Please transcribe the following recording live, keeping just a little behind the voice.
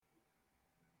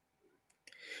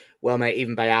Well, mate,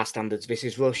 even by our standards, this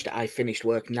is rushed. I finished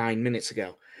work 9 minutes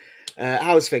ago.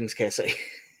 How's things, Casey?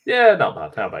 Yeah, not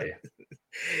bad. How about you?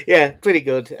 Yeah, pretty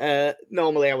good.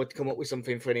 Normally, I would come up with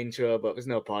something for an intro, but there's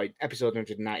no point. Episode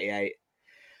 198.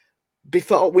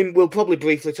 Before we'll probably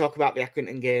briefly talk about the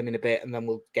Accrington game in a bit, and then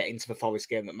we'll get into the Forest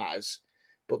game that matters.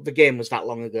 But the game was that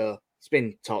long ago. It's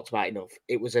been talked about enough.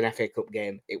 It was an FA Cup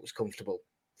game. It was comfortable.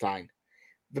 Fine.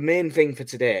 The main thing for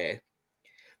today,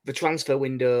 the transfer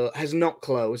window has not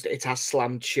closed. It has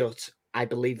slammed shut. I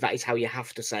believe that is how you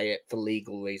have to say it for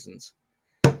legal reasons.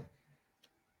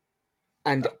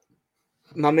 And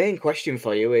my main question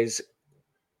for you is,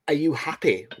 are you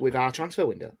happy with our transfer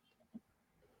window?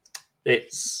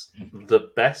 It's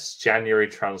the best January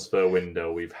transfer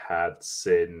window we've had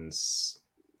since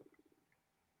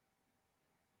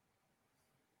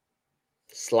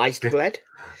sliced bread.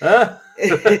 I'm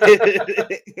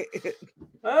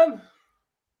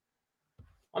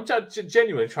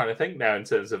genuinely trying to think now in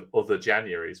terms of other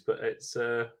Januaries, but it's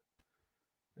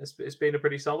been a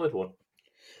pretty solid one.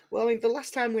 Well, I mean, the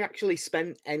last time we actually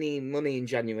spent any money in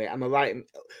January, am I right?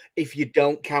 If you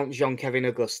don't count Jean-Kevin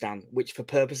Augustin, which for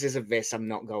purposes of this, I'm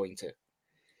not going to.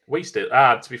 We still,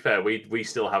 to be fair, we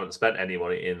still haven't spent any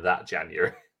money in that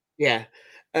January. Yeah.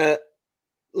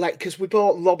 Because we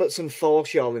bought Robertson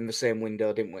Forshaw in the same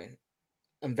window, didn't we?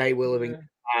 And they will have been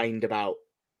fined about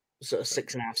sort of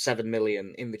 6.5, 7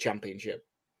 million in the Championship.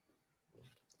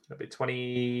 That'd be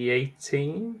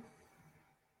 2018.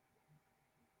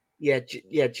 Yeah.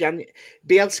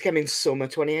 Bielsa came in summer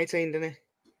 2018, didn't he?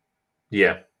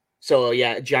 Yeah. So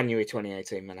yeah, January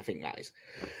 2018, man. I think that is.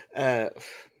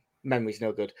 Memory's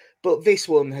no good, but this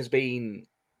one has been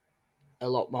a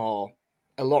lot more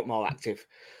active.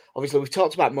 Obviously, we've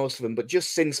talked about most of them, but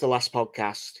just since the last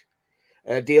podcast,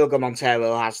 Diogo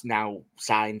Monteiro has now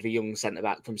signed, the young centre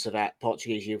back from Servette,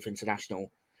 Portuguese Youth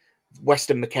International.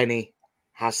 Weston McKennie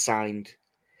has signed.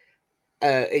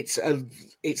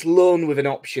 It's loan with an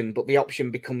option, but the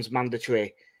option becomes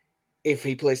mandatory if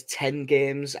he plays 10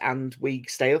 games and we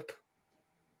stay up.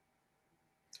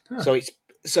 Huh.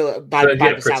 So by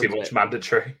pretty much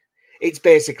mandatory. It's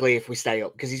basically if we stay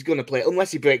up, because he's going to play,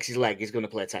 unless he breaks his leg, he's going to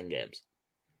play 10 games.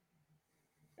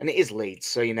 And it is Leeds,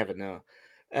 so you never know.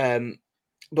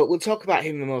 But we'll talk about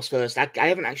him the most first. I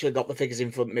haven't actually got the figures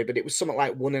in front of me, but it was something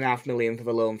like 1.5 million for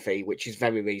the loan fee, which is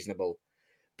very reasonable.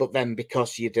 But then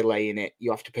because you're delaying it, you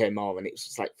have to pay more, and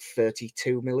it's like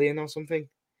 32 million or something.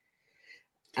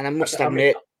 And I must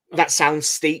admit, that sounds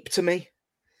steep to me.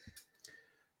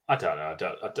 I don't know.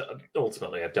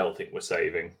 Ultimately, I don't think we're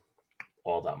saving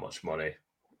all that much money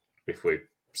if we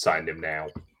signed him now.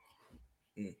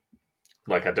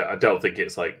 Like, I don't think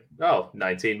it's like,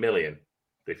 19 million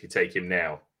if you take him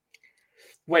now.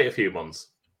 Wait a few months.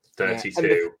 32.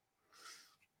 Yeah,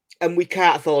 and we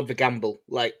can't afford the gamble.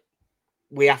 Like,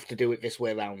 we have to do it this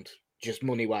way around, just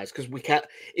money-wise, because we can't.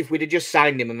 If we'd have just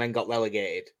signed him and then got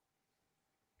relegated.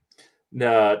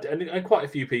 No, and quite a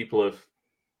few people have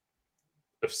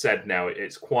said now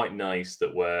it's quite nice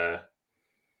that we're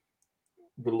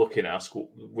looking at our squad.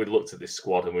 We looked at this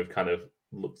squad and we've kind of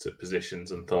looked at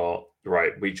positions and thought,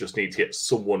 right, we just need to get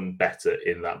someone better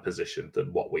in that position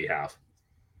than what we have.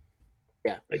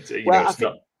 Yeah,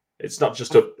 it's not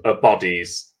just a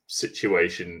bodies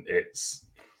situation. It's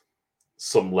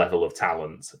some level of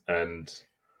talent, and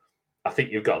I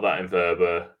think you've got that in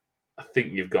Verba. I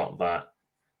think you've got that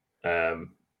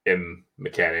in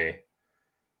McKennie,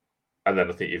 and then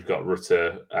I think you've got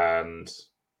Rutter and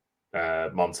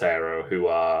Monteiro, who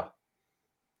are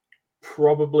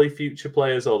probably future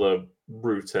players, although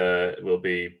Rutter will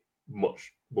be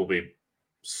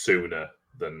sooner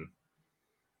than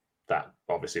that,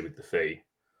 obviously, with the fee.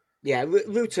 Yeah,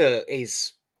 Rutter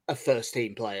is a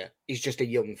first-team player. He's just a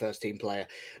young first-team player.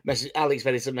 Alex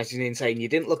Venison messaging in saying, you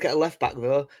didn't look at a left-back,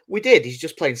 though. We did. He's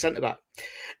just playing centre-back.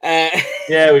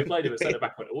 Yeah, we played him at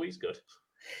centre-back when he's good.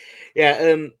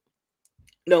 Yeah,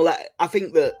 no, I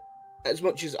think that as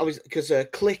much as, obviously, because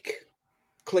Click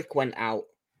went out.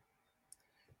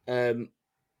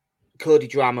 Cody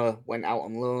Drama went out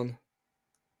on loan.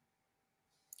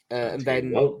 And then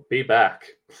he won't be back.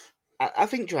 I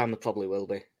think Drama probably will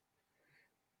be.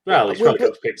 Well, he's probably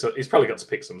got to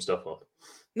pick some stuff up.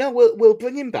 No, we'll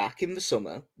bring him back in the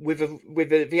summer with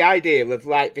the idea of,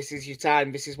 right, this is your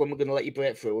time, this is when we're going to let you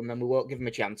break through, and then we won't give him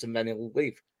a chance, and then he'll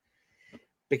leave,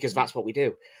 because that's what we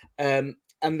do. And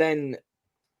then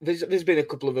there's been a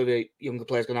couple of other younger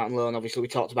players going out on loan. Obviously, we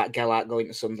talked about Gellert going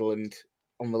to Sunderland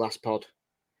on the last pod.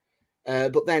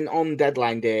 But then on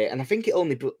deadline day, and I think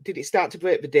did it start to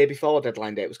break the day before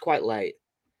deadline day? It was quite late.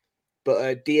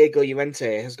 But Diego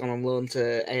Llorente has gone on loan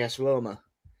to AS Roma.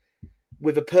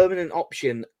 with a permanent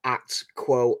option at,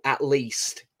 quote, at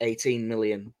least £18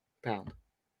 million,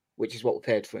 which is what we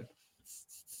paid for him.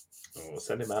 We'll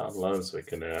send him out on loan so we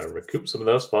can recoup some of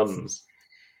those funds.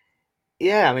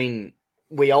 Yeah, I mean,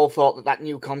 we all thought that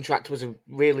new contract was a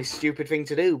really stupid thing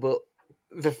to do, but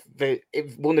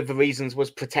one of the reasons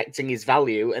was protecting his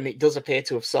value, and it does appear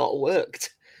to have sort of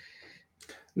worked.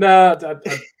 No,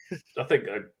 I think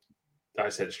I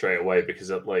said it straight away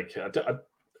because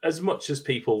as much as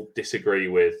people disagree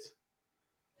with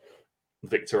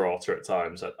Victor Orta at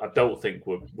times, I don't think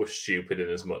we're stupid in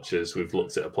as much as we've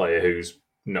looked at a player who's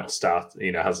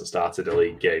hasn't started a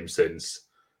league game since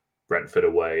Brentford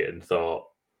away and thought,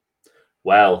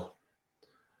 well,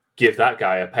 give that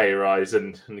guy a pay rise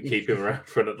and keep him around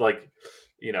for I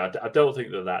don't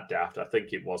think they're that daft. I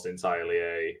think it was entirely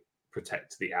a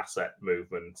protect the asset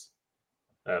move, and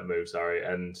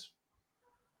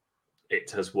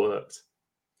it has worked.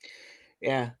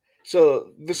 Yeah.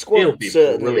 So the squad He'll be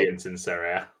brilliant in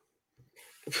Serie A.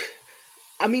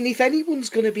 I mean, if anyone's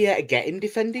going to be able to get him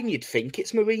defending, you'd think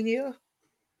it's Mourinho.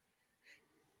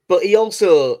 But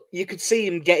you could see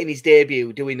him getting his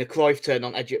debut, doing a Cruyff turn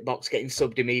on edge at box, getting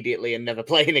subbed immediately and never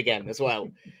playing again as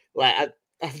well. I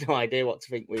have no idea what to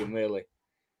think with him, really.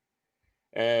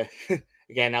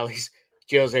 Again, Alex,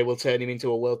 Jose will turn him into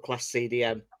a world-class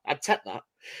CDM. I'd take that.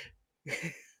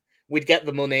 We'd get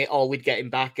the money or we'd get him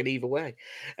back, and either way.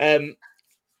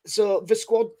 So the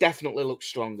squad definitely looks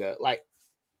stronger.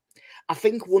 I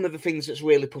think one of the things that's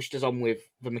really pushed us on with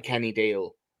the McKennie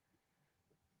deal,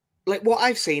 what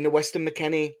I've seen of Weston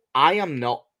McKennie, I am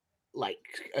not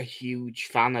a huge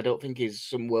fan. I don't think he's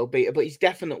some world beater, but he's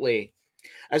definitely,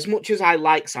 as much as I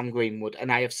like Sam Greenwood,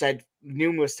 and I have said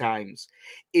numerous times,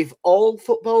 if all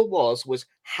football was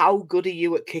how good are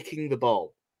you at kicking the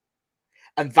ball,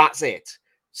 and that's it,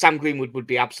 Sam Greenwood would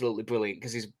be absolutely brilliant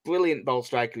because he's a brilliant ball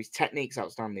striker, his technique's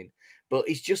outstanding, but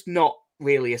he's just not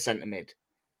really a centre mid,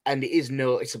 and it is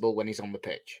noticeable when he's on the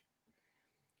pitch.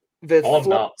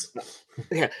 Not.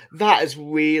 Yeah, that has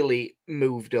really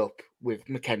moved up with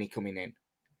McKennie coming in.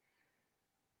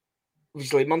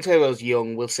 Obviously, Montero's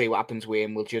young. We'll see what happens with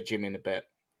him. We'll judge him in a bit.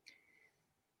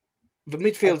 The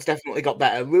midfield's definitely got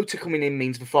better. Ruta coming in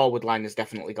means the forward line has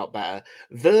definitely got better.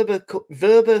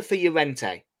 Verber for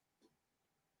Llorente.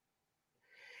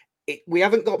 We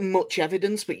haven't got much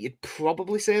evidence, but you'd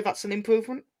probably say that's an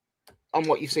improvement on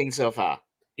what you've seen so far.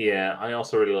 Yeah, I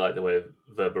also really like the way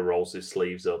Verber rolls his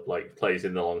sleeves up, plays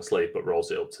in the long sleeve, but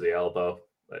rolls it up to the elbow.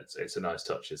 It's a nice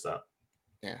touch, is that?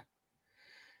 Yeah.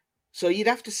 So you'd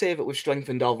have to say that we've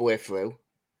strengthened all the way through.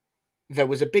 There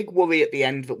was a big worry at the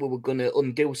end that we were going to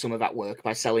undo some of that work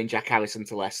by selling Jack Harrison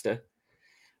to Leicester,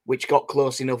 which got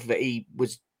close enough that he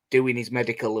was doing his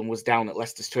medical and was down at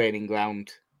Leicester's training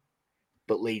ground,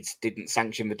 but Leeds didn't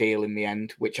sanction the deal in the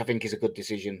end, which I think is a good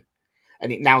decision.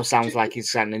 And it now sounds like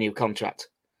he's signed a new contract.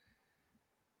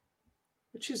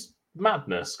 Which is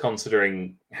madness,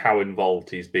 considering how involved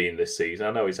he's been this season.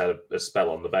 I know he's had a spell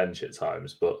on the bench at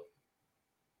times, but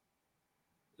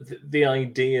the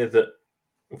idea that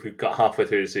we've got halfway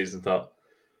through the season thought,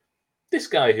 this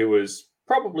guy who has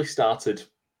probably started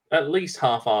at least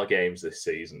half our games this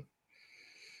season.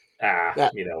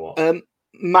 You know what?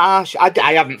 Marsh, I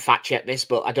haven't fact-checked this,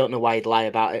 but I don't know why he'd lie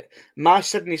about it. Marsh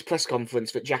said in his press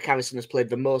conference that Jack Harrison has played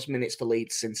the most minutes for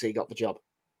Leeds since he got the job.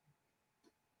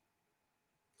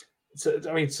 So,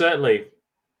 I mean, certainly.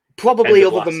 Probably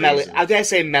other than Meslier. I dare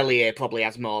say Meslier probably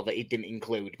has more that he didn't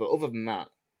include, but other than that.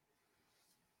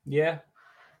 Yeah.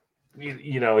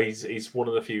 He's one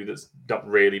of the few that's not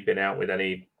really been out with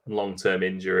any long-term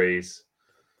injuries.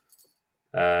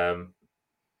 I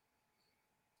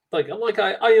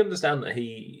understand that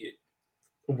he,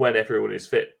 when everyone is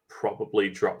fit, probably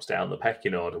drops down the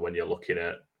pecking order when you're looking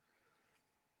at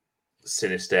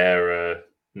Sinisterra,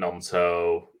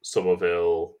 Gnonto,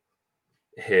 Somerville,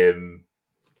 him,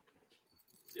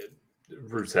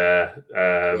 Ruta.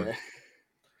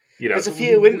 There's a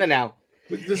few, isn't there now?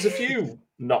 There's a few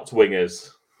not wingers.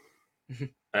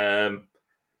 To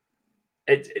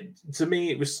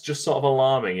me, it was just sort of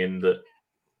alarming in that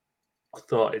I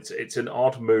thought it's an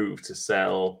odd move to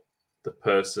sell the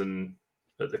person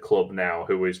at the club now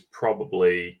who is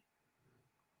probably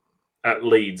at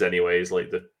Leeds anyways,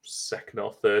 the second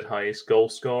or third highest goal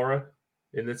scorer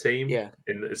in the team. Yeah.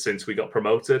 Since we got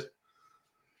promoted.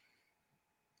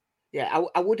 Yeah,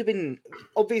 I would have been.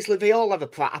 Obviously, they all have a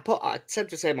price. I said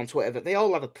the same on Twitter that they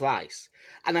all have a price,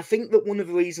 and I think that one of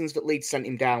the reasons that Leeds sent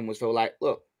him down was they were like,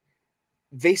 "Look,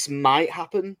 this might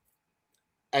happen,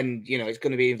 and it's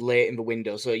going to be late in the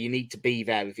window, so you need to be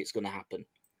there if it's going to happen."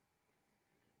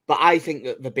 But I think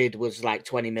that the bid was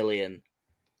 20 million,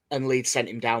 and Leeds sent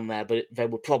him down there, but they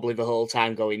were probably the whole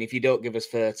time going, if you don't give us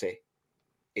 30,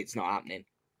 it's not happening.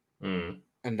 And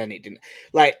then it didn't.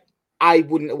 Like, I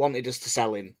wouldn't have wanted us to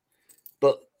sell him,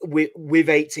 but with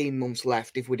 18 months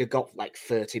left, if we'd have got like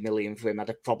 30 million for him, I'd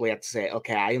have probably had to say,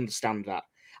 okay, I understand that.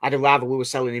 I'd have rather we were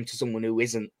selling him to someone who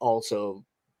isn't also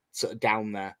sort of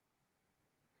down there.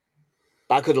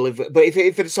 But I could have lived with, but if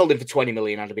it had sold him for 20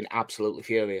 million, I'd have been absolutely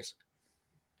furious.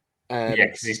 Yeah,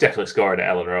 because he's definitely scoring at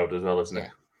Ellen Road as well, isn't he?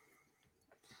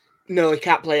 No, he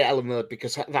can't play at Ellen Road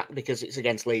because it's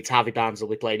against Leeds. Harvey Barnes will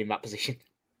be playing in that position.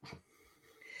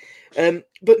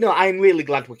 But no, I'm really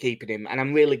glad we're keeping him, and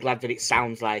I'm really glad that it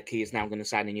sounds like he is now going to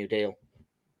sign a new deal.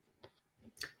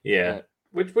 Yeah,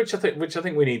 which I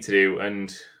think we need to do.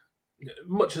 And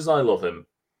much as I love him,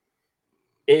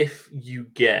 if you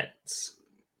get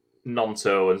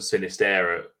Nonto and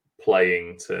Sinistera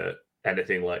playing to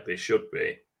anything like they should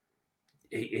be,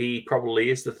 he probably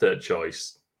is the third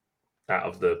choice out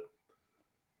of the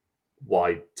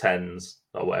wide 10s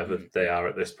or whatever they are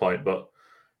at this point. But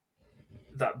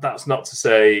that's not to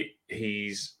say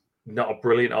he's not a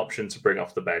brilliant option to bring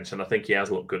off the bench. And I think he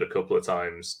has looked good a couple of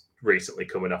times recently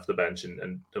coming off the bench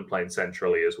and playing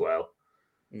centrally as well.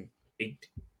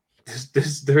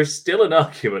 There is still an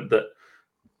argument that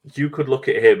you could look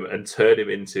at him and turn him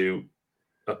into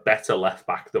a better left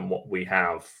back than what we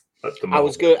have at the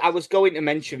moment. I was going to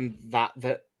mention that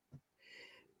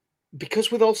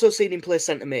because we've also seen him play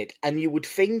centre mid, and you would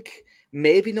think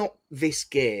maybe not this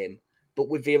game, but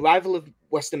with the arrival of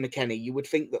Weston McKennie, you would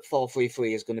think that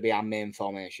 4-3-3 is going to be our main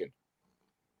formation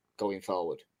going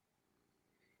forward.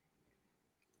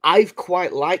 I've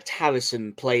quite liked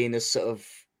Harrison playing as sort of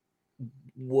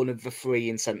one of the three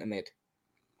in centre mid.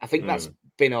 I think that's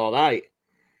been all right.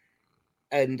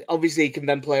 And obviously he can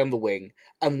then play on the wing.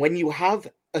 And when you have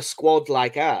a squad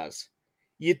like ours,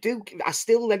 I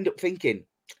still end up thinking,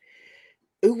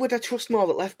 who would I trust more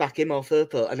at left back, him or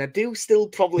Firpo? And I do still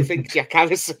probably think Jack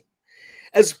Harrison,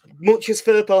 as much as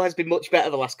Firpo has been much better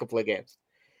the last couple of games.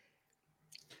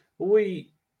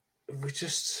 We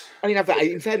just... I mean,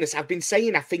 in fairness, I've been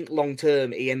saying I think long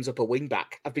term he ends up a wing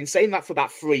back. I've been saying that for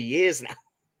about 3 years now.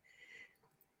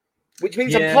 Which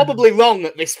means I'm probably wrong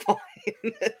at this point.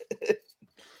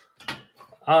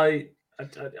 I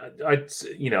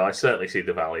certainly see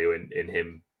the value in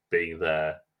him being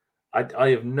there. I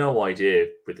have no idea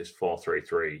with this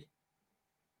 4-3-3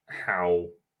 how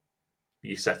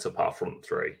you set up our front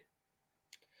three.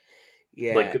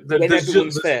 Yeah, like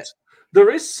there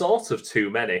is sort of too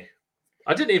many.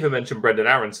 I didn't even mention Brendan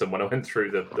Aronson when I went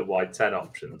through the wide 10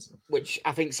 options, which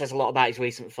I think says a lot about his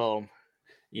recent form.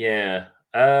 Yeah,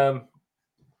 there's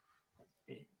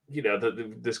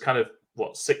kind of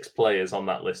 6 players on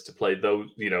that list to play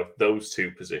those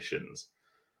two positions.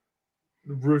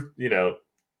 Ruta,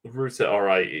 all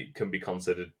right, it can be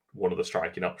considered one of the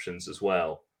striking options as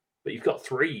well, but you've got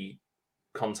 3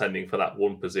 contending for that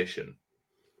one position.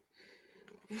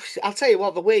 I'll tell you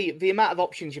what, the amount of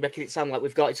options you're making it sound like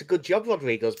we've got, it's a good job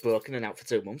Rodrigo's broken and out for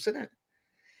 2 months, isn't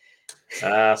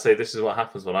it? See, this is what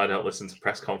happens when I don't listen to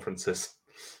press conferences.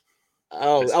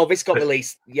 This got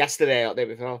released yesterday or the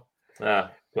day before. Well,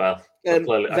 I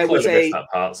clearly missed that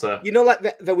part. So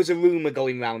there was a rumor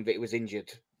going around that he was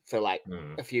injured for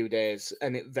a few days,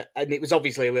 and it was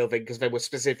obviously a real thing because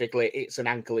it's an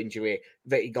ankle injury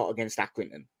that he got against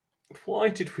Accrington. Why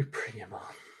did we bring him on?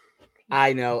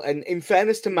 I know, and in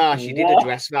fairness to Marsh, he did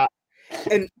address that.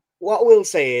 And what I will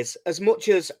say is, as much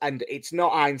as, and it's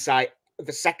not hindsight,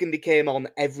 the second he came on,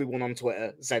 everyone on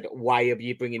Twitter said, why are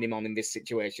you bringing him on in this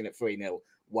situation at 3-0?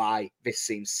 Why? This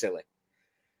seems silly.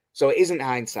 So it isn't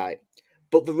hindsight.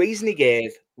 But the reason he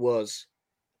gave was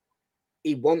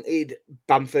he wanted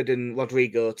Bamford and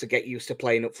Rodrigo to get used to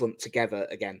playing up front together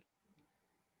again,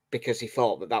 because he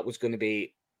thought that was going to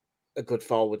be a good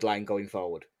forward line going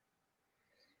forward.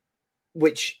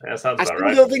 Which I still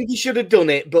don't think he should have done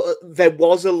it, but there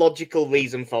was a logical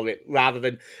reason for it, rather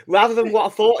than what I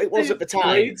thought it was at the time.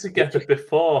 Played together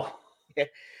before. Yeah,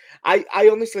 I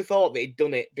honestly thought that he'd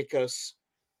done it because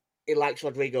he likes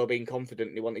Rodrigo being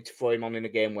confident and he wanted to throw him on in a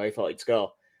game where he thought he'd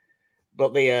score.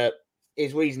 But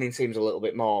his reasoning seems a little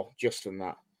bit more just than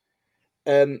that.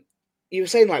 You were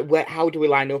saying how do we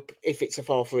line up if it's a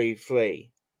 4-3-3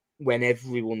 when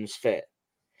everyone's fit?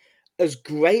 As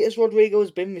great as Rodrigo has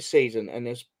been this season and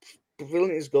as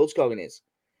brilliant as goal scoring is,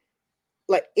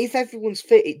 if everyone's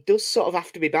fit, it does sort of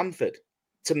have to be Bamford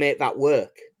to make that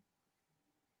work.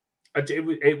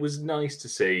 It was nice to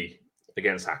see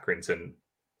against Accrington,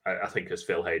 I think as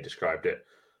Phil Hay described it,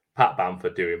 Pat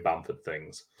Bamford doing Bamford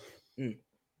things.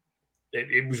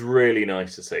 It was really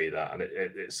nice to see that, and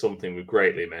it's something we've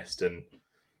greatly missed. And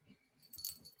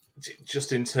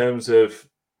just in terms of,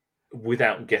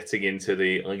 without getting into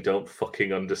the I don't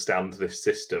fucking understand this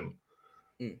system,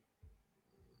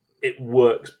 it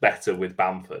works better with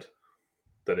Bamford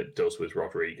than it does with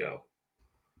Rodrigo.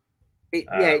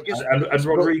 And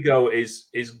Rodrigo is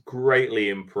greatly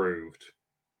improved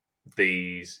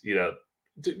these,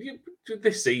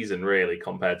 this season really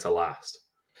compared to last.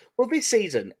 Well, this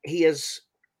season he has.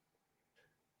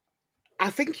 I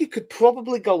think you could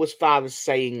probably go as far as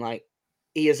saying like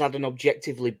he has had an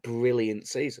objectively brilliant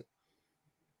season.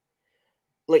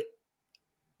 Like,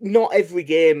 not every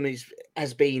game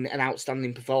has been an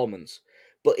outstanding performance,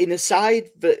 but in a side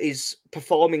that is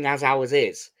performing as ours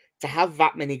is, to have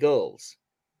that many goals,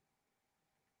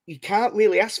 you can't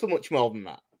really ask for much more than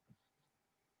that.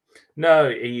 No,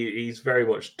 he's very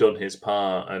much done his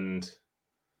part, and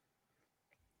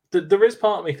there is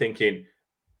part of me thinking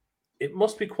it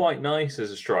must be quite nice as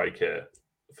a striker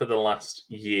for the last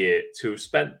year to have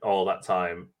spent all that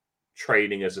time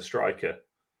training as a striker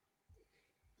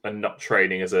and not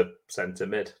training as a centre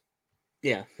mid.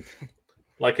 Yeah.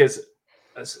 Like, as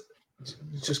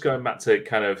just going back to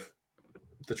kind of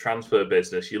the transfer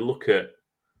business, you look at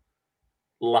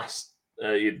last,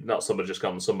 not summer just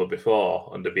gone, summer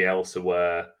before under Bielsa,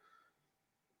 where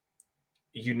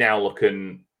you now look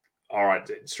and, all right,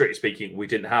 strictly speaking, we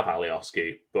didn't have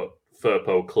Alioski, but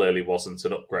Firpo clearly wasn't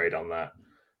an upgrade on that.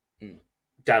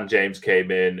 Dan James came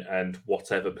in, and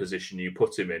whatever position you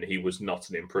put him in, he was not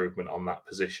an improvement on that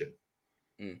position.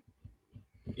 And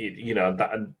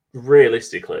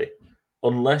realistically,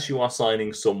 unless you are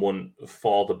signing someone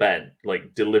for the bench,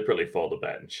 like deliberately for the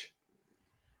bench,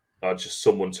 or just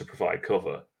someone to provide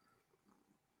cover,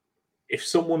 if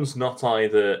someone's not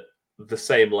either the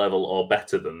same level or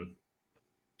better than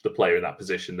the player in that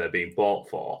position they're being bought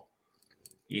for,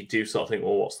 you do sort of think,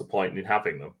 well, what's the point in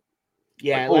having them?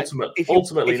 Yeah, ultimately, if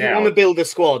you now, want to build a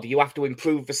squad, you have to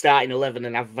improve the starting 11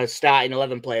 and have the starting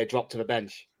 11 player drop to the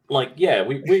bench.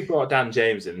 We brought Dan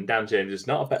James in. Dan James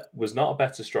was not a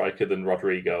better striker than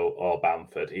Rodrigo or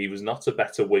Bamford. He was not a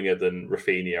better winger than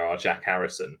Rafinha or Jack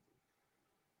Harrison.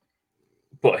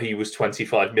 But he was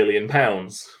 £25 million.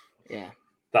 Yeah,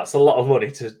 that's a lot of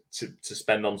money to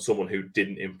spend on someone who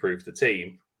didn't improve the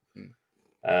team.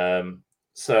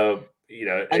 So,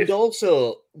 and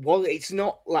also, well, it's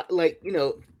not like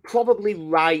probably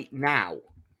right now,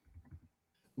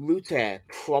 Rutte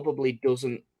probably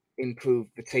doesn't improve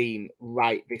the team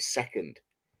right this second.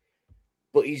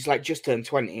 But he's like just turned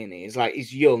 20, and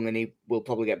he's young, and he will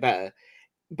probably get better.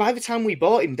 By the time we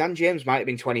bought him, Dan James might have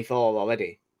been 24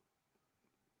 already.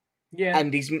 Yeah,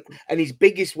 and his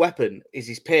biggest weapon is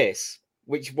his pace,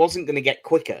 which wasn't going to get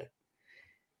quicker.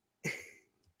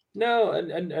 No,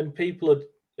 and people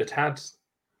had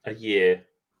a year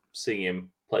seeing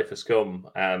him play for Scum,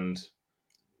 and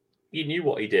he knew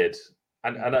what he did,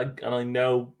 and I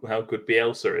know how good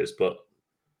Bielsa is, but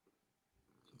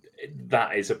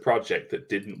that is a project that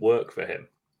didn't work for him.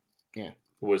 Yeah,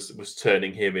 was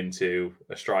turning him into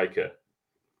a striker.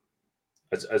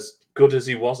 As good as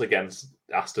he was against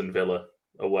Aston Villa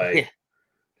away,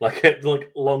 like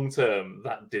long term,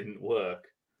 that didn't work.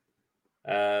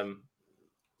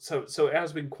 So it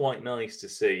has been quite nice to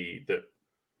see that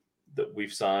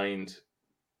we've signed,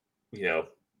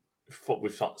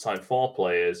 we've signed 4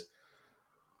 players.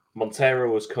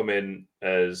 Montero has come in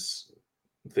as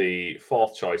the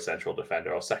 4th choice central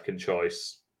defender, or 2nd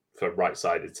choice for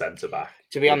right-sided centre back.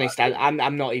 To be honest,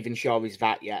 I'm not even sure he's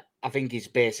that yet. I think he's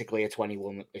basically a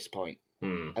 21 at this point,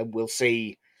 and we'll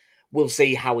see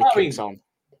how he kicks on.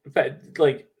 But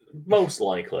most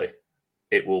likely,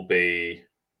 it will be.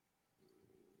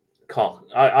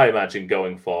 I imagine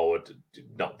going forward,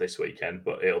 not this weekend,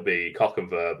 but it'll be Koch and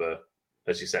Verba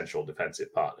as your central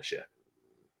defensive partnership.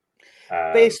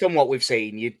 Based on what we've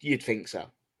seen, you'd think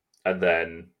so. And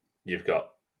then you've got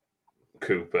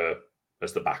Cooper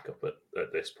as the backup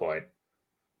at this point.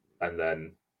 And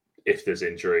then if there's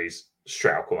injuries,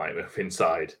 Strauch might move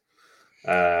inside.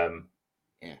 Yeah.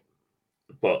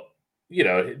 But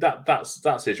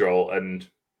that's his role, and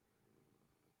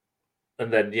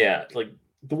then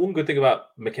the one good thing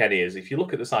about McKennie is if you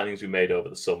look at the signings we made over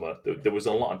the summer, there was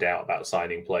a lot of doubt about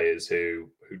signing players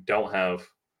who don't have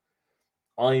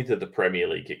either the Premier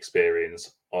League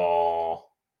experience or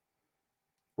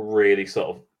really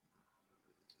sort of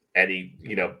any,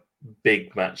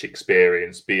 big match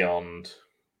experience beyond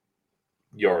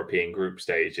European group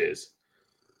stages.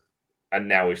 And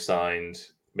now we've signed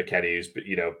McKennie, who's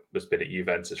has been at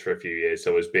Juventus for a few years,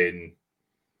 so has been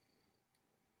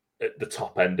at the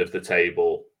top end of the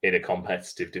table in a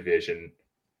competitive division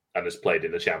and has played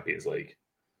in the Champions League.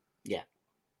 Yeah.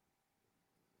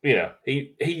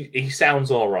 he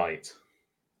sounds all right.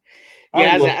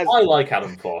 Yeah, I like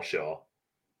Adam Forshaw,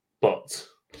 but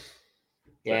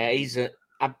yeah,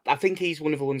 I think he's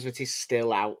one of the ones that is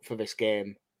still out for this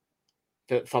game.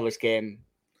 For this game.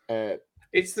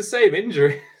 It's the same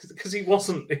injury because he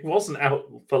wasn't out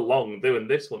for long doing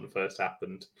this when it first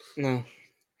happened. No.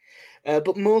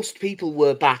 But most people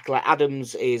were back. Like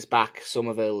Adams is back,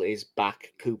 Somerville is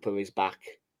back, Cooper is back.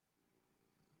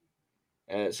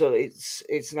 So it's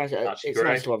nice. It's Gray,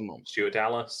 nice to have them on. Stuart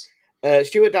Dallas.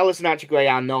 Stuart Dallas and Archie Gray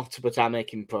are not, but are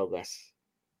making progress.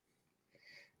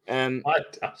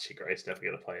 Archie Gray's never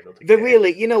going to play another game.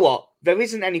 Really, you know what? There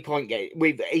isn't any point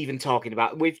we've even talking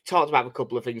about. We've talked about a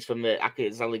couple of things from the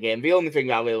Akita game. The only thing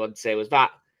that I really wanted to say was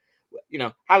that,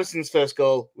 Harrison's first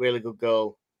goal, really good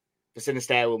goal. The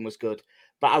Sinister one was good.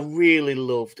 But I really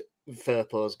loved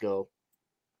Firpo's goal.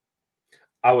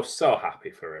 I was so happy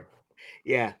for him.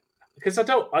 Yeah. Because I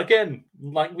don't, again,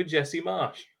 like with Jesse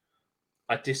Marsh,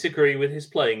 I disagree with his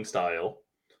playing style,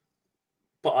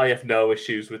 but I have no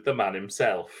issues with the man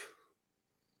himself.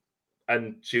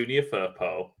 And Junior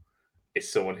Firpo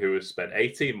is someone who has spent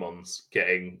 18 months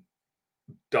getting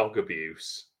dog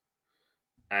abuse.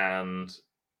 And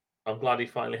I'm glad he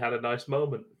finally had a nice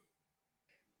moment.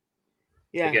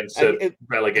 Yeah. Against a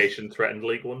relegation-threatened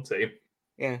League One team.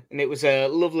 Yeah, and it was a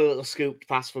lovely little scooped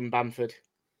pass from Bamford.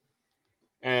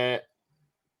 I'm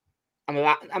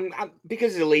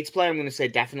because he's a Leeds player, I'm going to say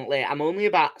definitely. I'm only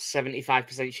about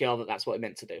 75% sure that that's what he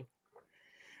meant to do.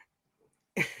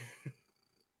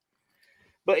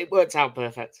 But it worked out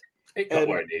perfect. It got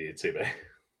where it needed to be.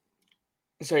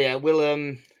 So yeah,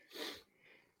 we'll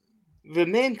the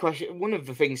main question, one of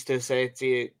the things to say to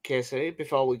you, Casey,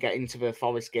 before we get into the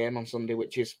Forest game on Sunday,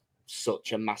 which is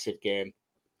such a massive game,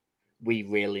 we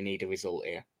really need a result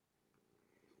here.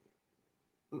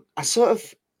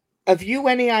 Have you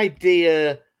any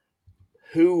idea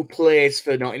who plays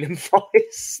for Nottingham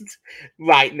Forest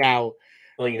right now?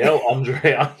 Well, Andre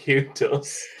Ayew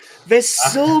does. There's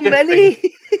so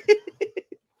many.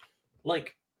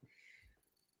 Like,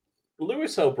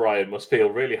 Lewis O'Brien must feel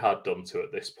really hard done to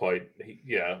at this point.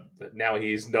 Now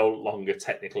he's no longer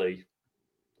technically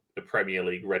a Premier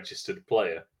League registered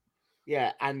player.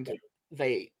 Yeah, and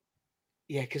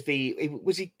because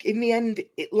in the end,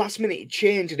 last minute it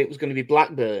changed and it was going to be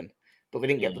Blackburn, but we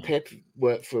didn't get the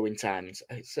paperwork through in time. It's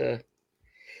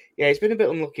it's been a bit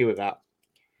unlucky with that.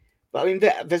 But I mean,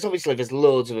 there's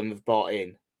loads of them have bought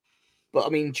in. But I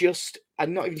mean,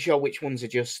 I'm not even sure which ones are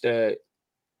just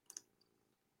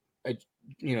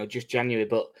just January.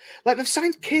 But like they've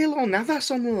signed Keylor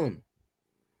Navas on loan.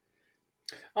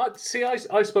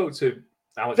 I spoke to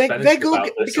Alex they're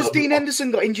good because Dean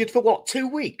Henderson got injured for what, 2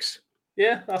 weeks?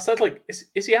 Yeah, I said, like,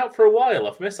 is he out for a while?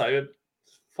 I've missed. I had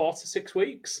 4 to 6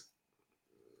 weeks.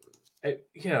 It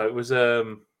was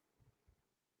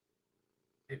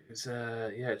it's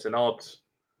an odd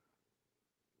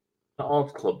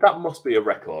club. That must be a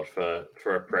record for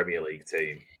a Premier League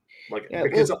team.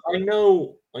 Because I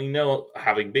know,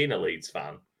 having been a Leeds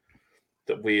fan,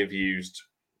 that we have used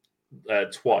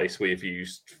twice. We have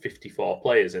used 54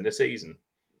 players in a season.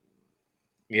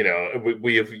 We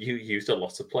have used a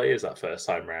lot of players that first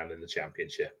time round in the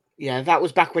Championship. Yeah, that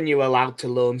was back when you were allowed to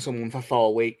loan someone for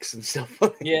 4 weeks and stuff.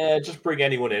 Yeah, just bring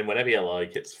anyone in whenever you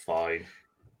like. It's fine.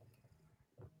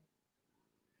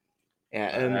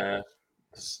 Yeah,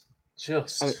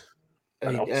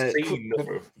 an obscene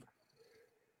number of.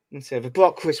 So they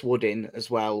brought Chris Wood in as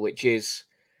well,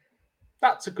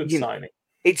 that's a good signing.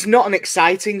 It's not an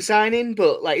exciting signing,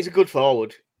 but like he's a good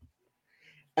forward.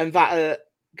 And that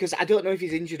because I don't know if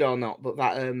he's injured or not, but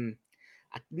that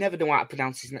I never know how to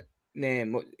pronounce his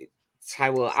name.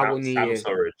 Taiwo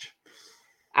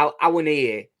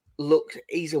Awoniyi. Look,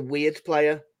 he's a weird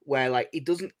player where like he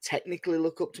doesn't technically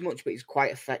look up to much, but he's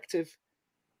quite effective.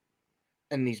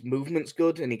 And his movement's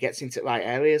good and he gets into the right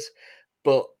areas,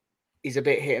 but he's a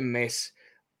bit hit and miss.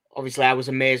 Obviously, I was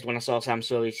amazed when I saw Sam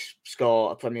Surridge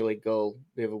score a Premier League goal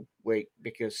the other week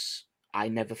because I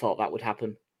never thought that would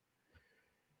happen.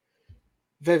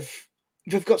 They've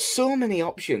got so many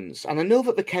options, and I know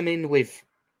that they came in with.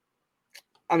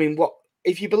 I mean, what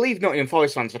if you believe Nottingham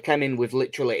Forest fans? They came in with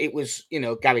literally it was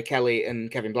Gary Kelly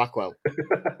and Kevin Blackwell.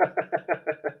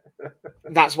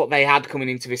 That's what they had coming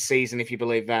into this season, if you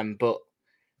believe them. But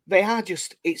they are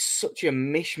it's such a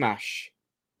mishmash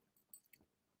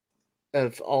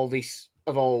of all this,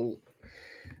 I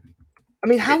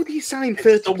mean, how do you sign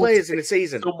 30 players in a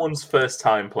season? Someone's first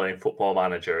time playing Football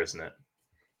Manager, isn't it?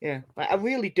 Yeah. I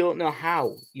really don't know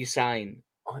how you sign.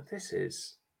 Oh, this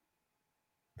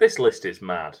list is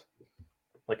mad.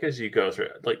 Like, as you go through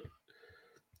it, like,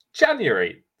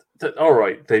 January, All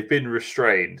right, they've been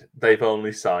restrained. They've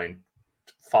only signed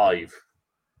 5.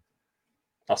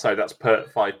 I'll say that's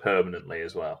 5 permanently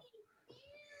as well.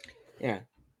 Yeah.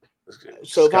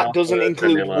 So Scarpa, that doesn't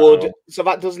include Danilo. Wood. So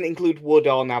that doesn't include Wood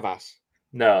or Navas.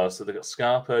 No, so they've got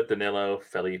Scarpa, Danilo,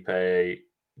 Felipe,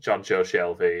 John Joe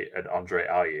Shelby, and Andre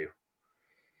Ayew.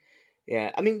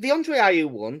 Yeah, I mean the Andre Ayew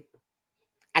one.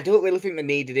 I don't really think they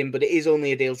needed him, but it is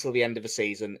only a deal till the end of the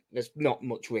season. There's not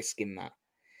much risk in that.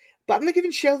 But I'm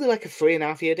giving Shelby like a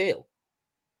 3.5-year deal.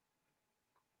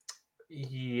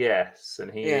 Yes,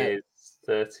 and he is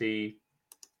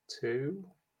 32.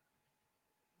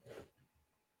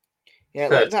 Yeah,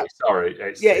 30, like that.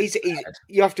 Sorry. He's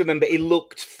you have to remember he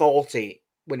looked 40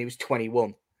 when he was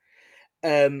 21.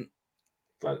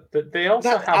 But they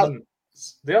also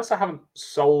haven't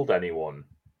sold anyone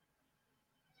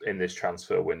in this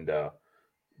transfer window.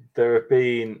 There have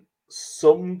been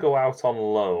some go out on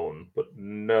loan, but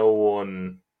no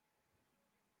one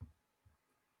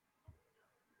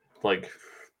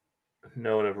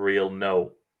of real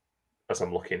note as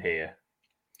I'm looking here.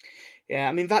 Yeah,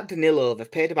 I mean that Danilo,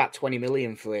 they've paid about 20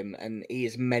 million for him, and he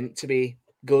is meant to be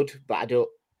good, but I don't,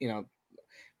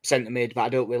 centre mid, but I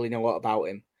don't really know what about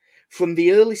him. From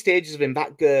the early stages of him,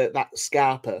 that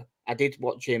Scarpa, I did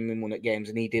watch him in one of the games,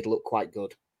 and he did look quite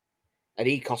good, and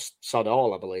he cost sod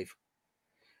all, I believe.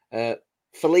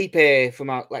 Felipe from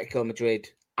Atletico Madrid,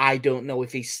 I don't know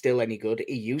if he's still any good.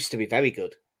 He used to be very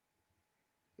good,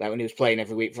 like when he was playing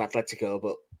every week for Atletico,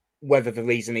 but whether the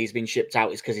reason he's been shipped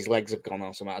out is because his legs have gone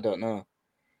or something, I don't know.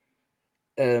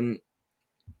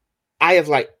 I have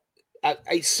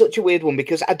it's such a weird one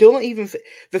because I don't even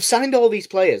they've signed all these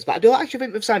players, but I don't actually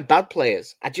think they've signed bad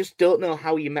players. I just don't know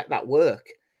how you make that work.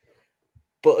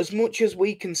 But as much as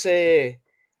we can say,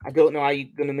 I don't know how you're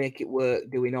going to make it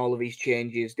work doing all of these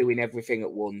changes, doing everything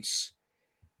at once.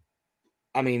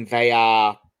 I mean, they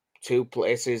are 2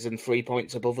 places and 3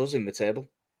 points above us in the table.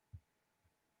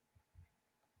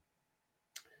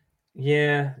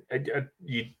 Yeah,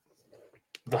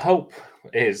 the hope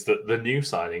is that the new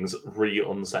signings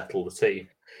re-unsettle the team.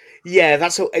 Yeah,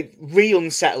 that's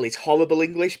re-unsettle is horrible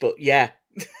English, but yeah,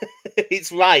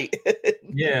 it's right.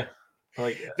 Yeah,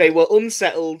 they were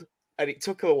unsettled, and it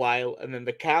took a while, and then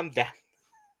they calmed down,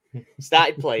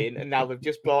 started playing, and now they've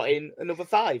just brought in another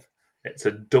 5. It's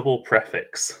a double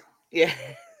prefix. Yeah,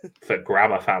 for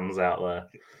grammar fans out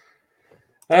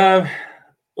there.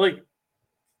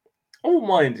 I won't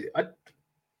mind.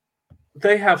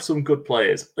 They have some good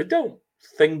players. I don't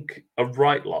think a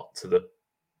right lot to the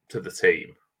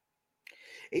team.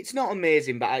 It's not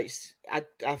amazing, but I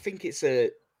think it's I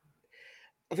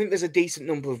think there's a decent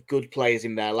number of good players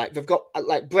in there. Like they've got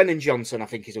Brennan Johnson. I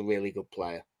think is a really good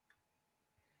player.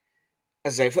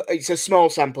 As if it's a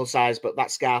small sample size, but that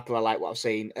Scarpa I like what I've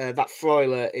seen. That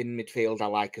Freuler in midfield I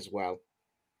like as well.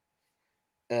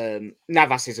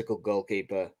 Navas is a good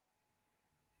goalkeeper.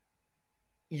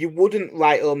 You wouldn't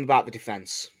write home about the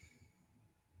defence.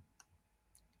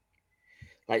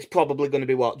 Like it's probably going to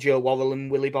be what Joe Worrell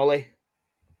and Willy Bolly.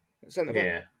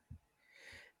 Yeah,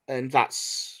 and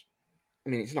that's. I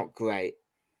mean, it's not great.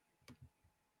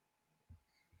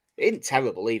 It ain't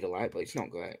terrible either, but it's not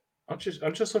great. I'm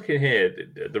just looking here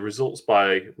the results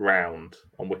by round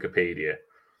on Wikipedia.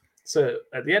 So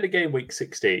at the end of game week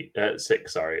 6, they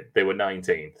were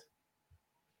 19th.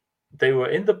 They were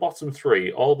in the bottom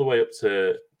 3 all the way up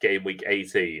to game week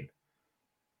 18,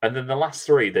 and then the last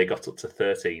 3 they got up to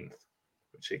 13th,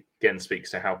 which again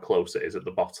speaks to how close it is at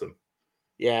the bottom.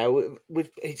 Yeah,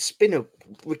 it's been a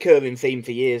recurring theme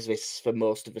for years. For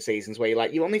most of the seasons, where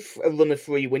you're only a run of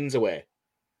 3 wins away.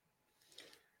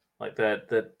 Like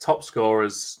the top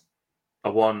scorers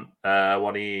are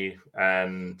Wani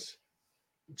and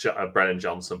Brennan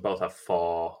Johnson both have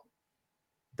 4.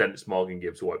 Dennis Morgan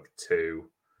Gibbs worked 2.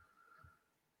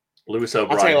 Lewis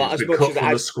O'Brien has been cut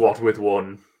from the squad with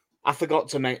 1. I forgot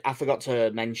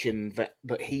to mention that,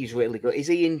 but he's really good. Is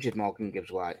he injured, Morgan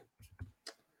Gibbs White?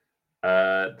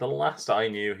 The last I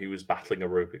knew, he was battling a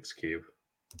Rubik's Cube.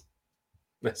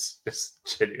 This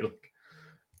genuinely.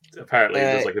 Apparently,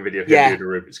 there's a video of him doing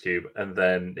a Rubik's Cube, and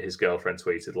then his girlfriend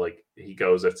tweeted he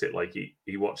goes at it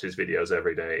he watches videos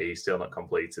every day. He's still not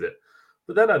completed it.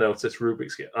 But then I noticed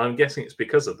Rubik's Cube. I'm guessing it's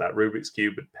because of that. Rubik's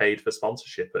Cube had paid for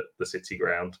sponsorship at the City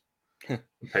Ground.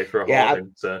 Paid for a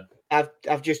hoarding. So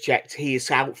I've just checked. He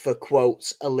is out for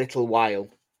quotes a little while,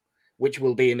 which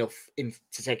will be enough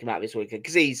to take him out this weekend.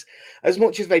 Because he's, as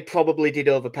much as they probably did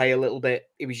overpay a little bit,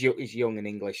 he's young and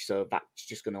English, so that's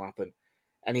just going to happen.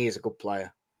 And he is a good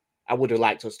player. I would have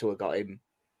liked us to have got him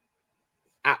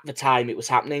at the time it was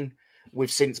happening.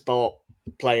 We've since bought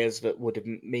players that would have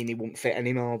mean he wouldn't fit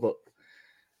anymore, but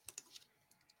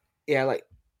Yeah, like,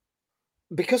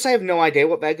 because I have no idea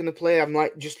what they're going to play, I'm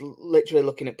like just literally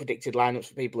looking at predicted lineups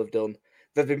that people have done.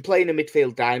 They've been playing a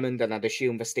midfield diamond, and I'd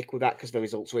assume they stick with that because the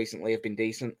results recently have been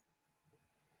decent.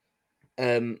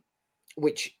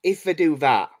 Which, if they do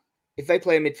that, if they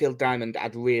play a midfield diamond,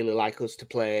 I'd really like us to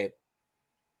play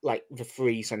like the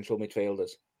 3 central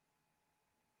midfielders.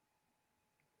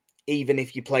 Even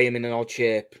if you play them in an odd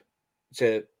shape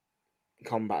to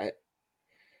combat it.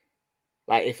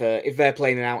 Like if they're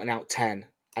playing an out and out 10,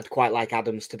 I'd quite like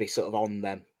Adams to be sort of on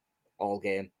them all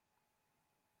game.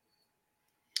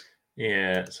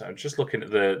 Yeah, so I'm just looking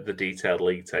at the detailed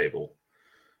league table.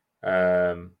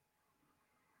 I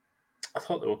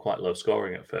thought they were quite low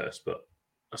scoring at first, but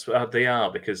they are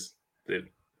because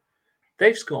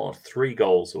they've scored 3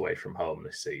 goals away from home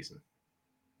this season.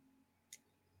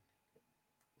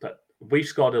 But we've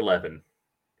scored 11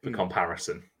 for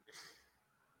comparison.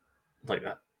 Like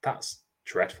that's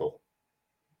dreadful.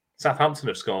 Southampton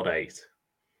have scored 8.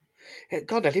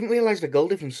 God, I didn't realise the goal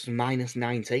difference was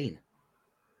 -19.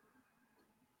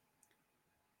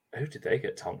 Who did they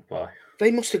get tonked by?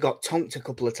 They must have got tonked a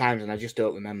couple of times, and I just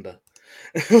don't remember.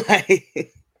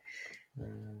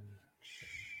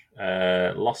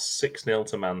 Lost 6-0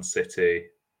 to Man City.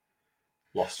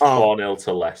 Lost 4-0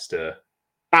 to Leicester.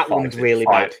 That one's really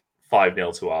bad.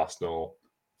 5-0 to Arsenal.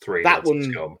 3-0 to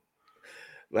Scum.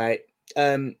 Right.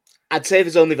 I'd say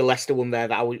there's only the Leicester one there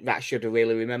that I should have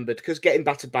really remembered, because getting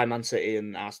battered by Man City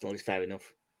and Arsenal is fair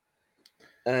enough.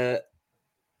 I'd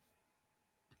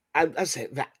say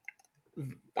that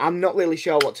I'm not really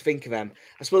sure what to think of them.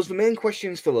 I suppose the main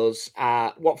questions for us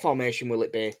are, what formation will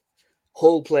it be?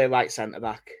 Hull play right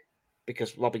centre-back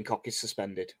because Robin Koch is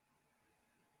suspended.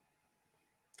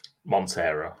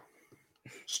 Montero.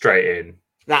 Straight in.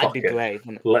 That'd be brave,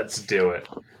 wouldn't it? Let's do it.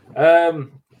 I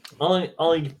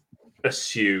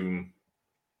assume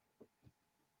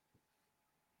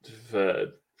it's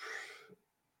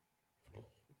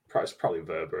probably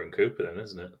Verber and Cooper then,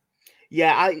 isn't it?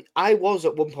 Yeah, I was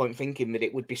at one point thinking that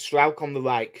it would be Strauch on the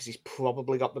right because he's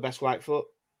probably got the best right foot.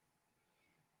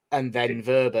 And then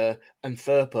Verber and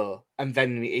Firpo. And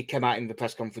then he came out in the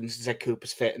press conference and said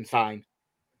Cooper's fit and fine.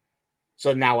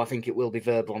 So now I think it will be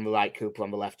Verber on the right, Cooper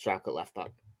on the left, Strauch at left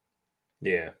back.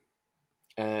 Yeah.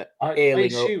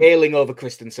 Ayling over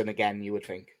Christensen again, you would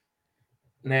think.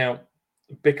 Now,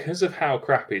 because of how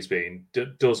crap he's been,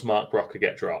 does Mark Rocker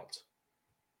get dropped?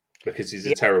 Because he's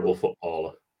a terrible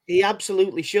footballer. He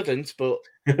absolutely shouldn't, but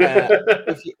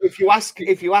if you ask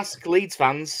Leeds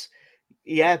fans,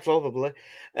 yeah, probably.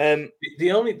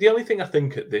 The only thing I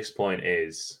think at this point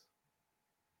is,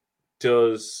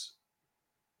 does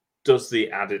the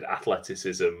added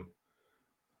athleticism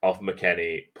of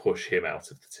McKennie push him out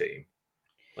of the team?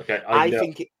 Like I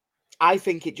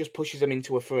think it just pushes him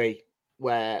into a 3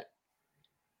 where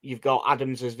you've got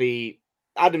Adams and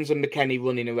McKennie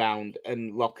running around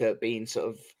and Rocker being sort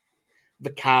of the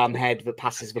calm head that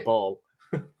passes the ball.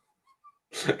 I'm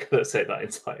gonna say that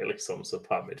entirely sums up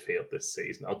our midfield this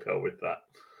season. I'll go with that.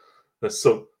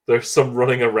 There's some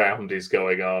running around is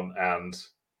going on, and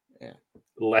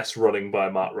less running by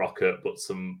Mark Rocker, but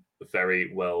some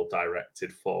very well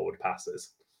directed forward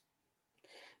passes.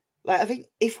 Like, I think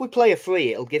if we play a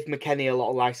 3, it'll give McKennie a lot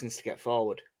of license to get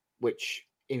forward, which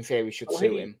in theory should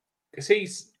suit him. Because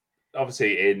he's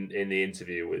obviously in the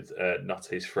interview with not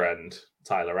his friend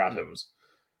Tyler Adams,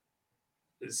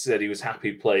 said he was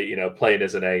happy playing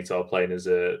as an 8 or playing as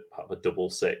a double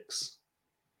 6.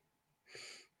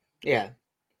 Yeah,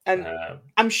 and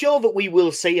I'm sure that we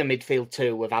will see a midfield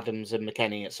 2 with Adams and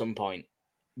McKennie at some point,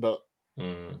 but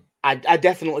I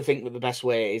definitely think that the best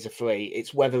way is a 3.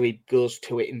 It's whether he goes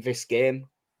to it in this game,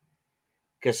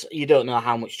 because you don't know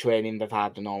how much training they've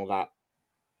had and all of that.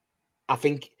 I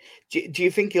think. Do you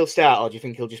think he'll start, or do you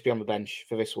think he'll just be on the bench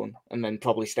for this one and then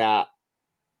probably start?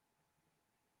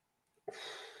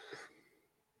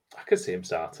 I could see him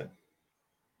starting.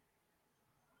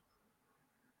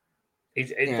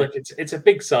 It's a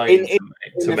big sign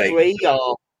to make. 3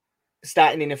 or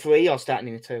starting in a 3 or starting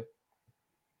in a 2.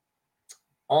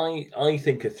 I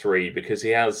think a 3 because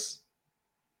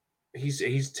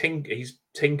he's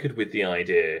tinkered with the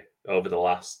idea over the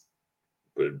last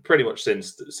pretty much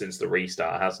since the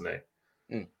restart, hasn't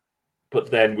he? But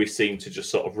then we seem to just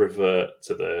sort of revert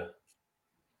to the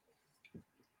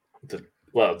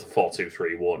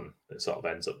 4-2-3-1. It sort of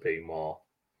ends up being more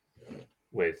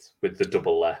with the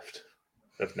double left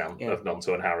of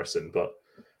Gnonto and Harrison. But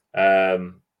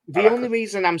the only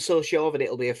reason I'm so sure that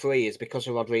it'll be a 3 is because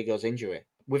of Rodrigo's injury.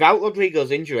 Without Rodrigo's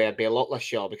injury, I'd be a lot less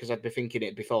sure because I'd be thinking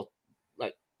it before,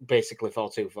 like basically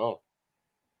 4-2-4.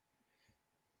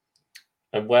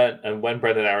 And when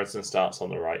Brendan Aronson starts on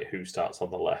the right, who starts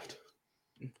on the left?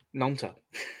 Nonto.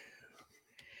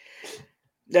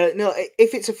 No,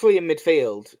 if it's a free in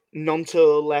midfield,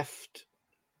 Nonto left,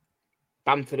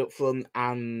 Bamford up front,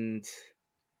 and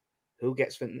who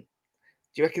gets the... Do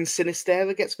you reckon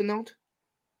Sinistera gets the nod?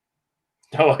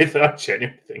 No, I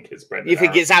genuinely think it's Brendan. You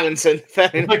think it's Aronson? Fair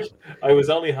enough. I was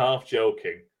only half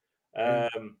joking.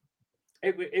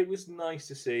 It was nice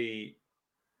to see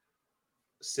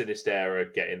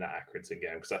Sinistera get in that Accrington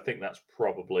game because I think that's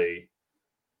probably,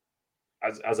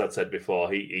 as I'd said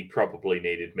before, he probably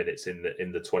needed minutes in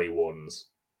the 21s,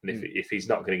 and if he's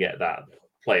not going to get that,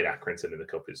 playing Accrington in the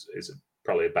cup is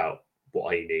probably about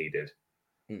what he needed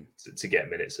to get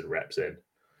minutes and reps in.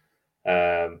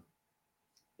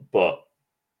 But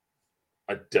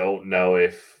I don't know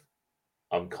if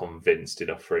I'm convinced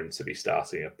enough for him to be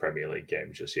starting a Premier League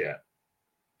game just yet.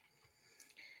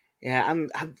 Yeah, I'm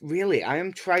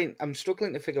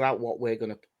struggling to figure out what we're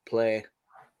going to play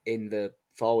in the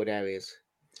forward areas.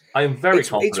 I am very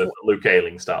confident that Luke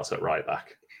Ayling starts at right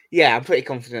back. Yeah, I'm pretty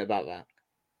confident about that.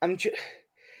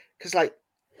 Because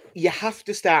you have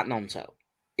to start Nonto.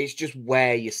 It's just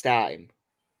where you start him.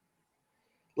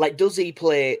 Does he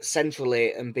play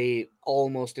centrally and be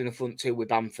almost in a front two with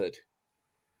Bamford?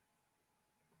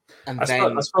 I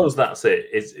suppose that's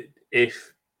it.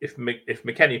 If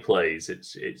McKennie plays,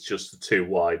 it's just the two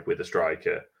wide with a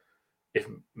striker. If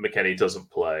McKennie doesn't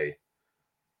play,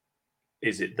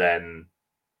 is it then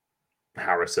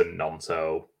Harrison,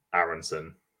 Nonto,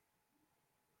 Aronson?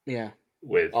 Yeah.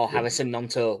 Harrison,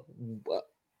 Nonto,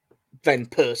 then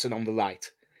Person on the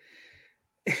right.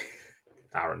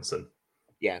 Aronson.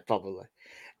 Yeah, probably.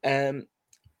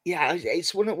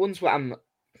 It's one of the ones where I'm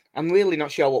really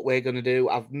not sure what we're going to do.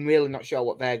 I'm really not sure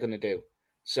what they're going to do.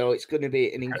 So it's going to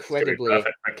be an incredibly... It's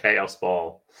a chaos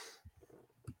ball.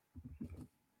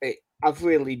 I've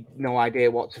really no idea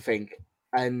what to think.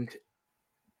 And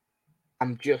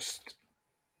I'm just...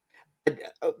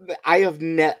 I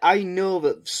know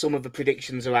that some of the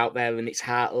predictions are out there and it's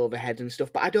heart over head and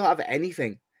stuff, but I don't have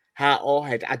anything heart or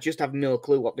head. I just have no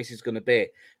clue what this is going to be.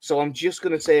 So I'm just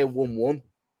going to say 1-1.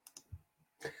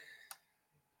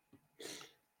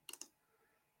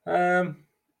 How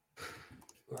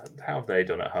have they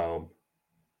done at home?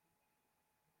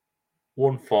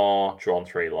 1-4, drawn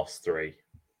 3, lost 3.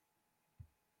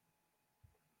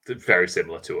 Very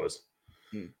similar to us.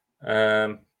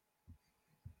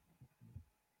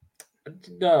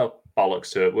 No,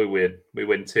 bollocks to it. We win. We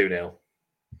win 2-0.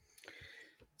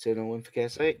 2-0 win for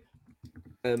KC.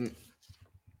 And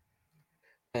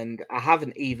I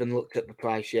haven't even looked at the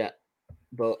price yet,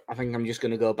 but I think I'm just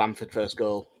going to go Bamford first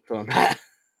goal from that.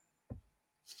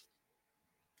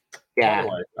 Yeah.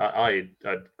 I'd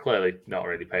clearly not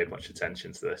really paid much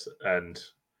attention to this, and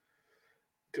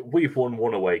we've won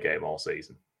one away game all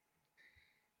season.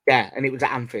 Yeah, and it was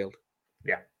at Anfield.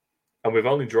 Yeah, and we've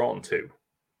only drawn 2.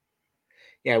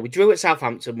 Yeah, we drew at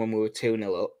Southampton when we were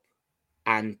 2-0 up,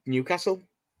 and Newcastle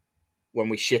when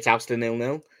we shithoused to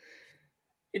 0-0.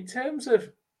 In terms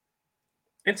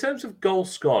of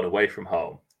goals scored away from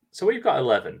home, so we've got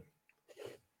 11.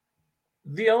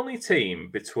 The only team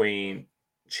between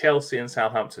Chelsea and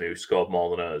Southampton who scored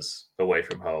more than us away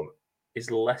from home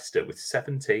is Leicester with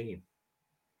 17.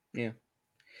 Yeah.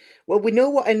 Well, we know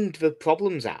what end the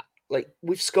problem's at.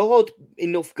 We've scored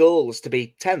enough goals to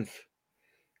be 10th,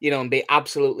 and be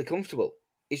absolutely comfortable.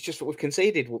 It's just that we've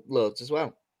conceded loads as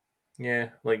well. Yeah,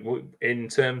 in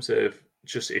terms of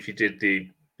just if you did the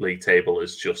league table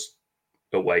as just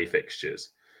away fixtures.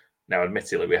 Now,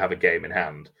 admittedly, we have a game in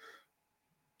hand.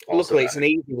 Luckily, it's an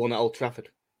easy one at Old Trafford.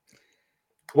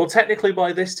 Well, technically,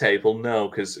 by this table, no,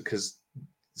 because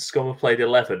Scum have played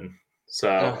 11.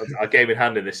 So our game in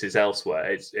hand in this is elsewhere.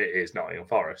 It is Nottingham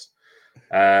Forest.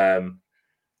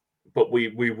 But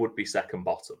we would be second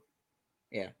bottom.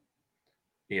 Yeah.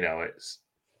 It's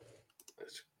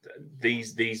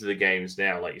these are the games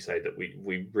now, like you say, that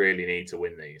we really need to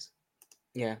win these.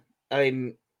 Yeah.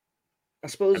 I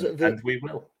suppose... And we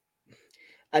will.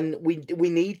 And we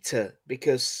need to,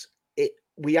 because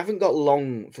we haven't got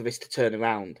long for this to turn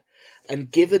around.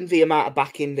 And given the amount of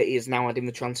backing that he has now had in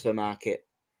the transfer market,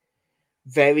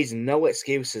 there is no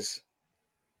excuses.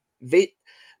 There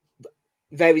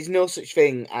is no such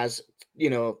thing as,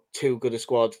 too good a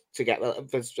squad to get...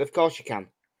 Of course you can.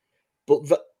 But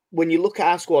when you look at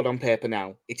our squad on paper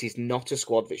now, it is not a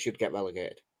squad that should get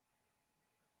relegated.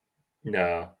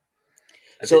 No.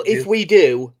 So if we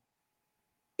do,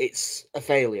 it's a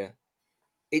failure.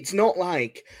 It's not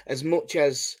like as much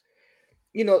as,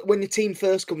 when the team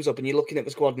first comes up and you're looking at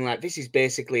the squad and this is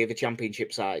basically the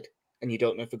championship side and you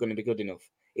don't know if they're going to be good enough.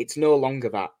 It's no longer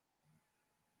that.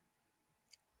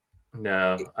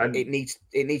 No, and It needs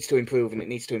to improve, and it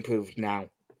needs to improve now.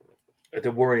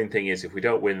 the worrying thing is, if we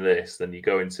don't win this, then you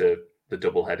go into the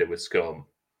doubleheader with Scum,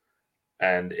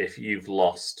 and if you've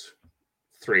lost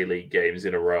 3 league games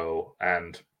in a row,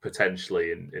 and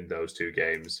potentially in those 2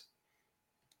 games,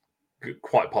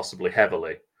 quite possibly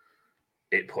heavily,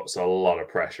 it puts a lot of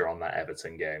pressure on that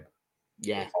Everton game.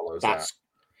 Yeah, follows that's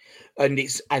that.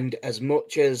 And as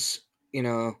much as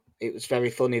it was very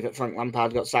funny that Frank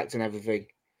Lampard got sacked and everything.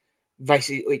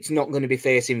 It's not going to be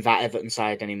facing that Everton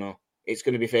side anymore. It's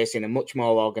going to be facing a much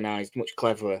more organised, much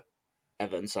cleverer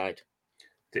Everton side.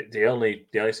 The only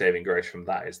saving grace from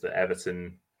that is that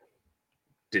Everton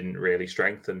didn't really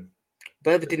strengthen.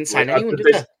 But they didn't sign anyone,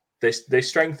 did they? They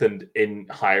strengthened in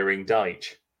hiring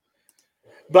Deitch.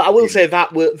 But I will say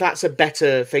that's a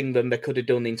better thing than they could have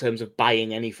done in terms of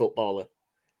buying any footballer.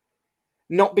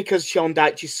 Not because Sean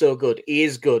Dyche is so good. He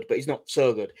is good, but he's not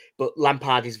so good. But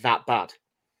Lampard is that bad.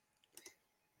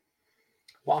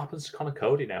 What happens to Connor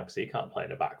Cody now? Because he can't play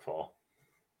in a back four.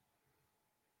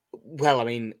 Well, I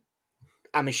mean,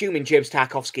 I'm assuming James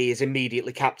Tarkowski is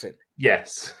immediately captain.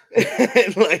 Yes.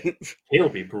 He'll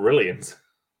be brilliant.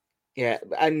 Yeah,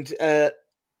 and I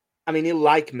mean, he'll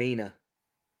like Mina.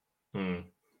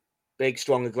 Big,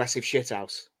 strong, aggressive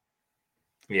shithouse.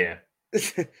 Yeah.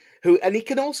 And he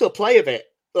can also play a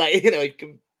bit. He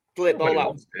can play ball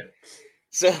out.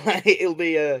 So it'll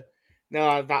be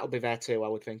that'll be there too, I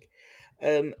would think.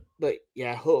 But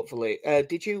yeah, hopefully.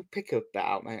 Did you pick a bet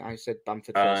out, mate? I said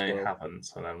Bamford first goal. I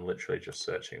haven't, and I'm literally just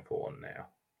searching for one now.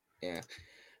 Yeah.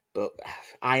 But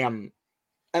I am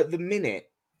at the minute,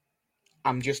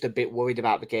 I'm just a bit worried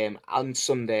about the game. On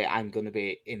Sunday, I'm going to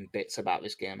be in bits about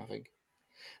this game, I think.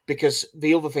 Because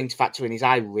the other thing to factor in is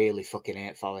I really fucking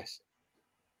hate Forest.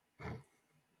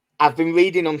 I've been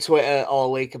reading on Twitter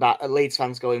all week about Leeds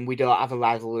fans going, we don't have a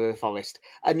rivalry with Forest.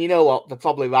 And you know what? They're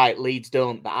probably right. Leeds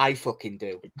don't, but I fucking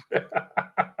do.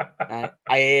 I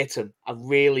hate them. I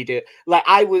really do.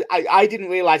 I didn't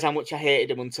realise how much I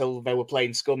hated them until they were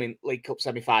playing Scum in League Cup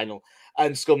semi-final.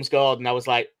 And Scum scored, and I was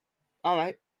like, all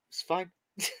right, it's fine.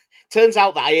 Turns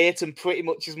out that I hate them pretty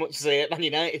much as I hate Man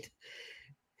United.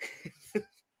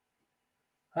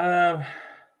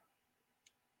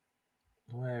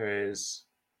 Where's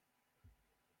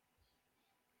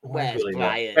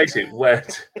Brian? Basically,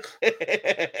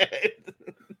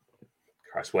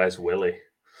 Christ, where's Willie?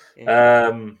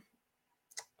 Yeah.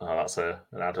 That's an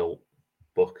adult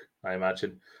book, I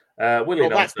imagine. Willie Gnonto,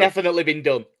 that's definitely been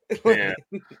done. Yeah.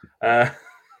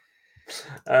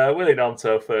 Willie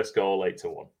Gnonto, first goal,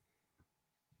 8-1.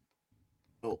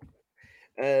 Oh.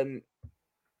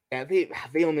 Yeah, the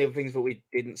only other things that we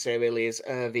didn't say really is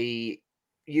the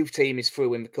youth team is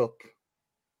through in the cup.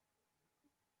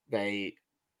 They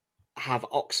have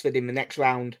Oxford in the next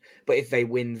round, but if they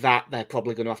win that, they're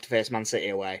probably going to have to face Man City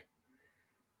away.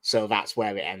 So that's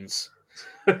where it ends.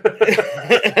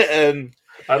 I'd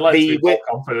like to be more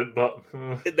confident, but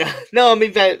no, I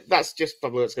mean that's just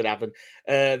probably what's going to happen.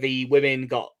 The women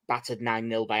got battered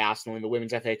 9-0 by Arsenal in the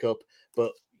Women's FA Cup,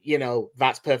 but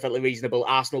that's perfectly reasonable.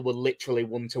 Arsenal were literally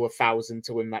 1 to 1,000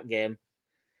 to win that game.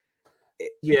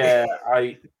 Yeah,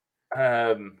 I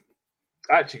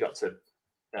actually got to.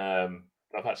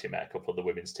 I've actually met a couple of the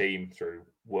women's team through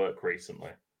work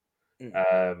recently,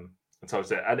 and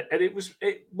it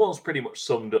was pretty much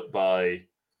summed up by,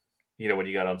 when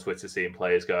you go on Twitter seeing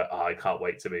players go, oh, I can't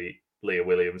wait to meet Leah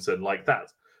Williamson, like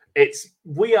that.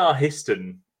 We are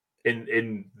Histon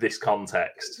in this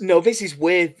context. No, this is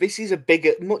weird. This is a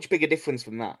much bigger difference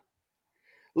from that.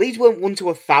 Leeds weren't 1 to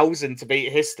 1,000 to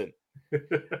beat Histon.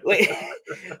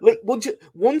 1 to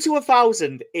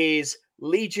 1,000 is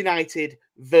Leeds United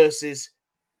versus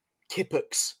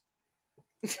Kippocks.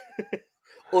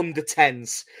 Under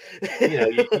 10s.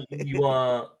 You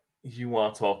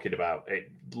are talking about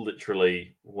it.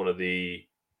 Literally one of the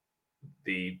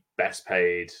best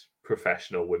paid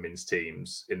professional women's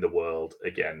teams in the world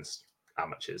against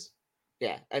amateurs.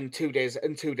 Yeah, and 2 days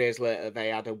later they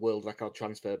had a world record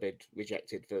transfer bid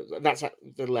rejected. That's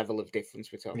the level of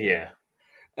difference we're talking. Yeah.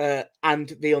 And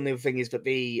the only other thing is that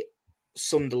the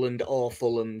Sunderland or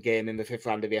Fulham game in the 5th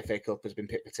round of the FA Cup has been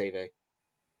picked for TV.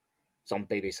 It's on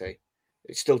BBC.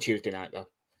 It's still Tuesday night though.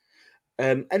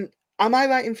 And am I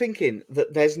right in thinking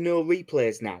that there's no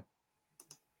replays now?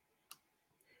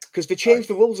 Because they changed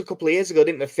the rules a couple of years ago,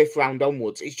 didn't they? 5th round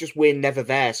onwards. It's just we're never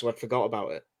there, so I'd forgot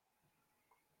about it.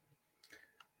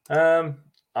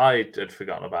 I had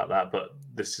forgotten about that, but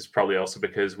this is probably also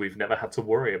because we've never had to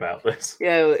worry about this.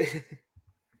 Yeah.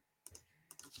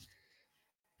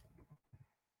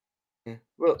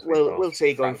 We'll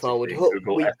see going forward.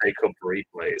 Google FA Cup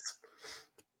replays.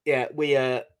 Yeah,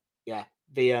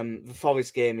 the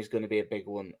Forest game is going to be a big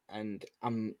one, and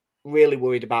I'm really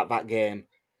worried about that game.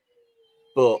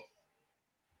 But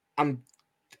I'm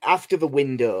after the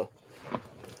window.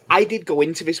 I did go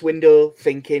into this window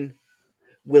thinking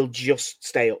we'll just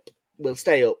stay up. We'll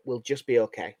stay up. We'll just be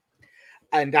okay.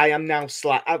 And I am now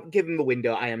given the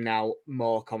window, I am now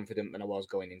more confident than I was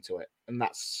going into it, and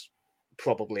that's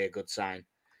probably a good sign.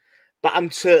 But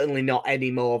I'm certainly not any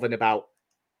more than about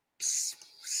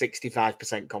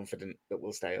 65% confident that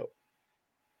we'll stay up.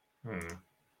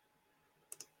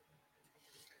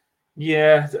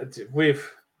 Yeah,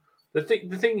 we've the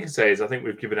thing you can say is I think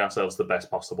we've given ourselves the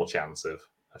best possible chance of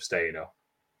staying up.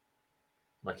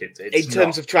 Like it's in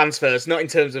terms of transfers, not in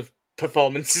terms of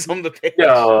performances on the pitch.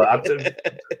 No,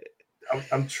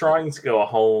 I'm trying to go a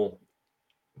whole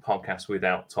podcast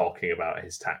without talking about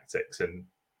his tactics and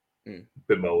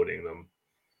bemoaning them.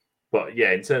 But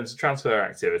yeah, in terms of transfer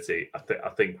activity, I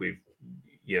think we've,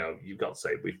 you've got to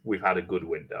say we've had a good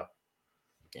window.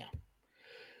 Yeah.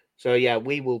 So yeah,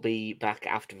 we will be back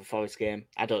after the Forest game.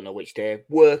 I don't know which day.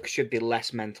 Work should be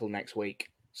less mental next week,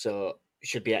 so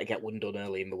should be able to get one done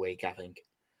early in the week, I think.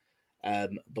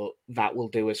 But that will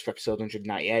do us for episode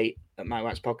 198 at My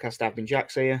Wax Podcast. I've been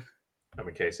Jack. See you. I'm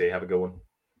in KC. Have a good one.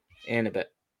 In a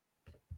bit.